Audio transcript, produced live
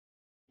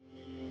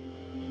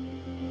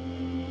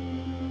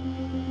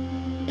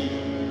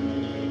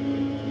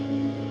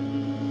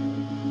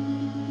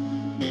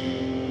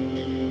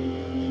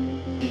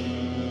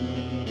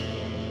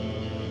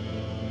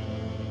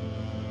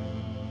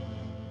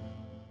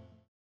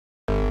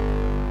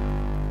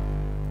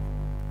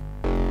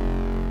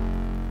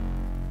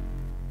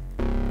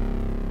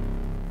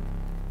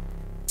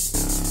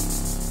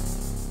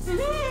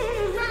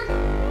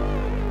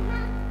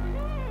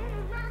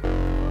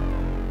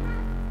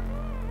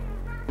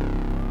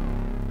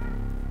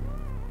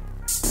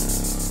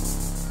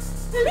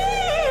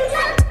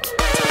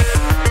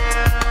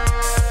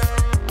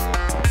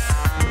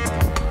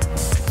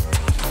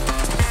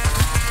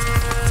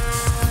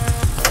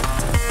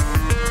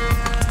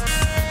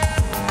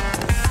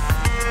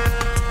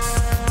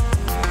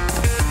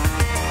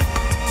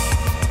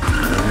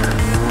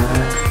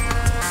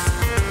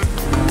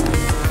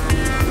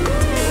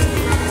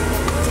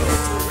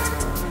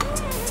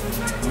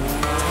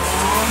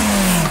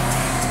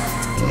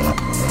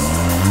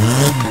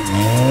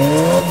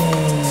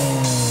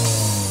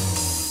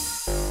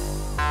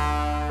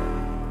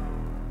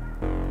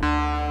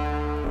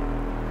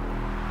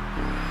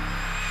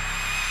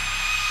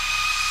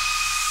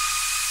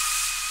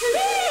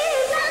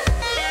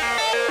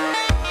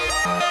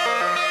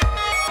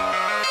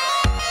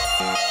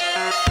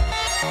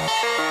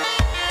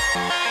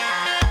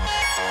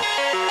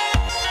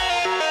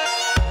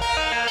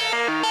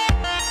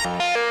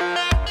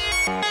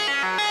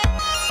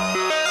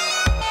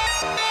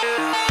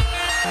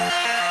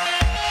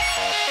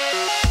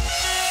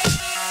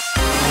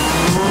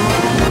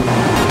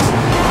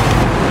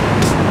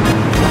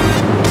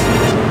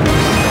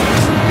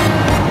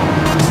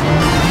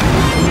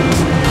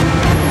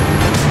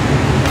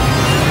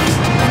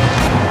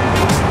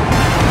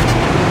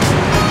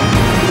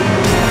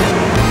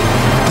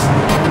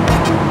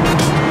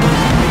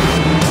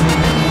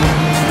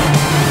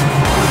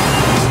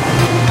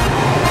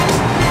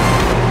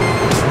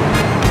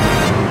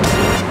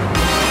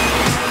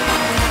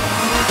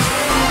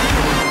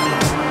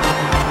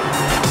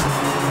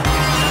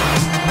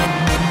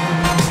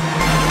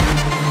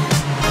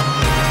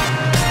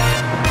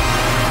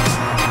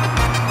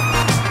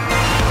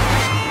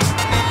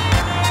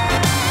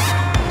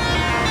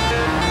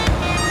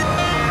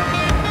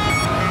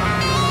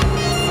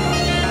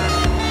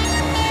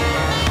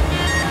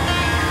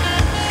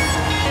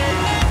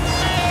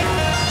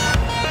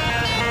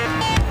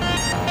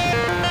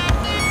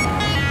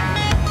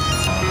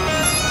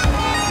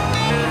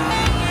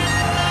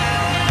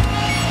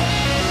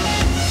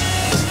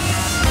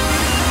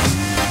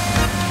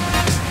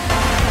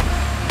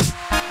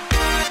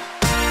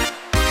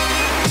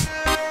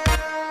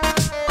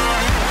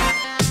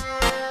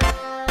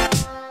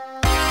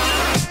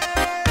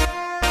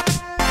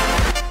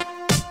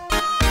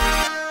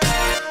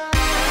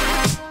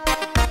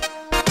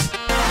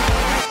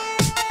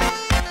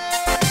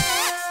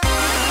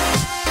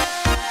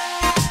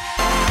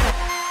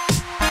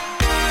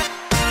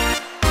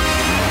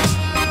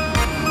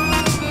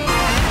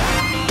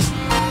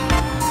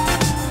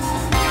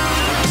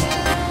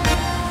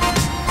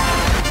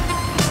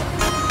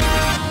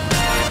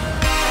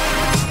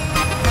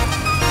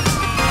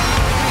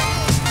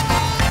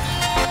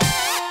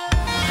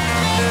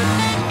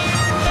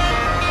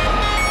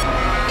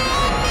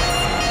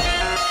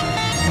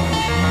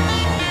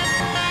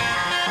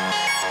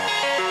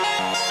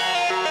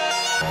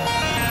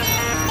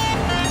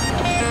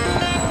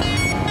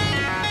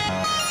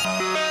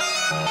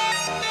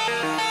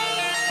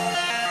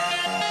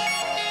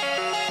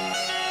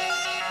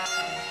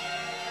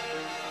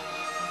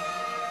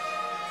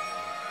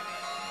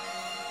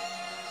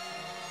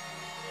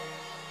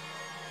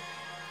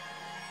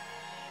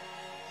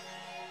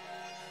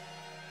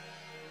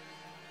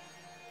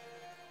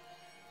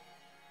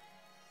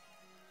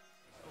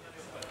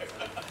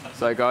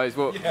So guys,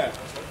 what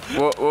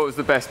was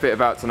the best bit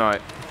about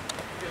tonight?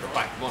 The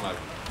BAC Mono.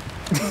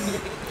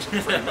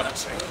 Pretty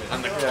much.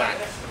 And the clack.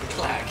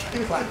 Clack.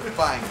 Clack,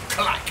 bang.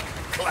 Clack.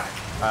 Clack.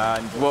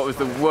 And what was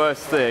the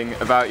worst thing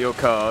about your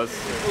cars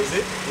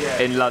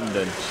in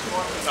London?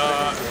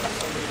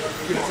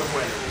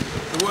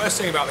 The worst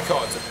thing about the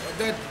cars,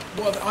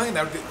 well, I think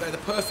they're the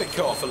perfect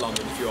car for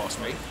London, if you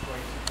ask me.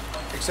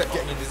 Except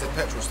getting into the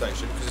petrol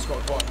station, because it's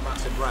got quite a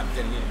massive ramp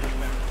getting in.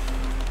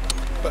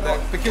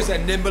 But because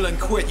they're nimble and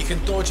quick, you can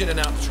dodge in and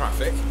out the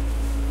traffic.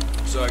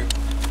 So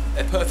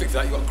they're perfect for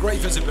that. You've got great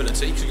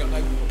visibility, because you've got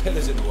no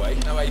pillars in the way,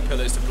 no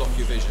A-pillars to block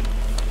your vision.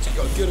 So you've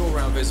got good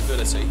all-round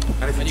visibility.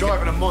 And if you're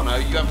driving a mono,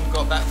 you haven't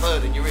got that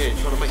bird in your ear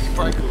trying to make you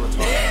brake all the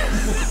time.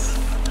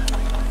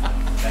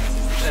 That's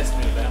the best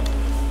thing about it.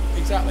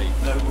 Exactly.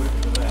 No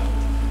whipping about.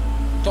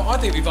 So I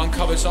think we've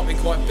uncovered something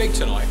quite big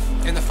tonight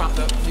in the fact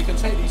that you can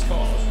take these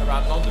cars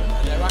around London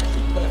and they're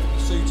actually perfectly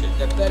suited.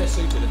 They're better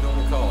suited than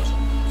normal cars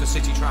for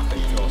city traffic,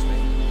 if you ask me.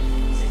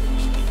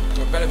 You've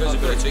got better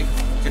visibility, you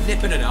can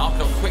nip in and out,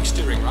 got quick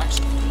steering racks.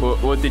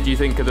 What did you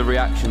think of the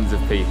reactions of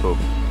people?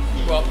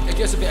 Well, it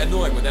gets a bit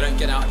annoying when they don't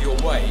get out of your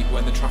way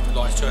when the traffic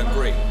lights turn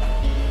green.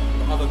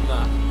 But other than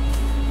that,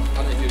 I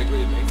don't know if you'd agree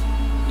with me.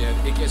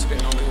 Yeah, it gets a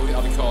bit annoying with all the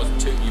other cars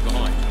tooting you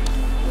behind.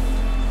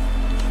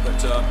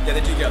 But yeah,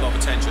 they do get a lot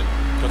of attention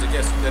because I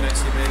guess they don't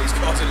see many of these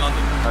cars in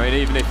London. I mean,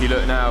 even if you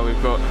look now,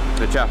 we've got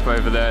the chap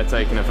over there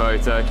taking a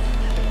photo.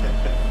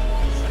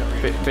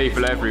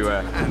 People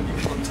everywhere.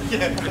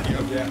 Yeah.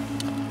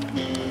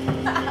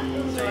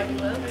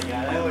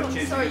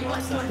 Sorry, you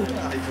want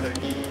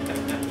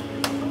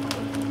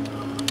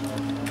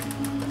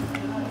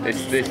This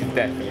is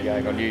definitely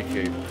going on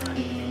YouTube.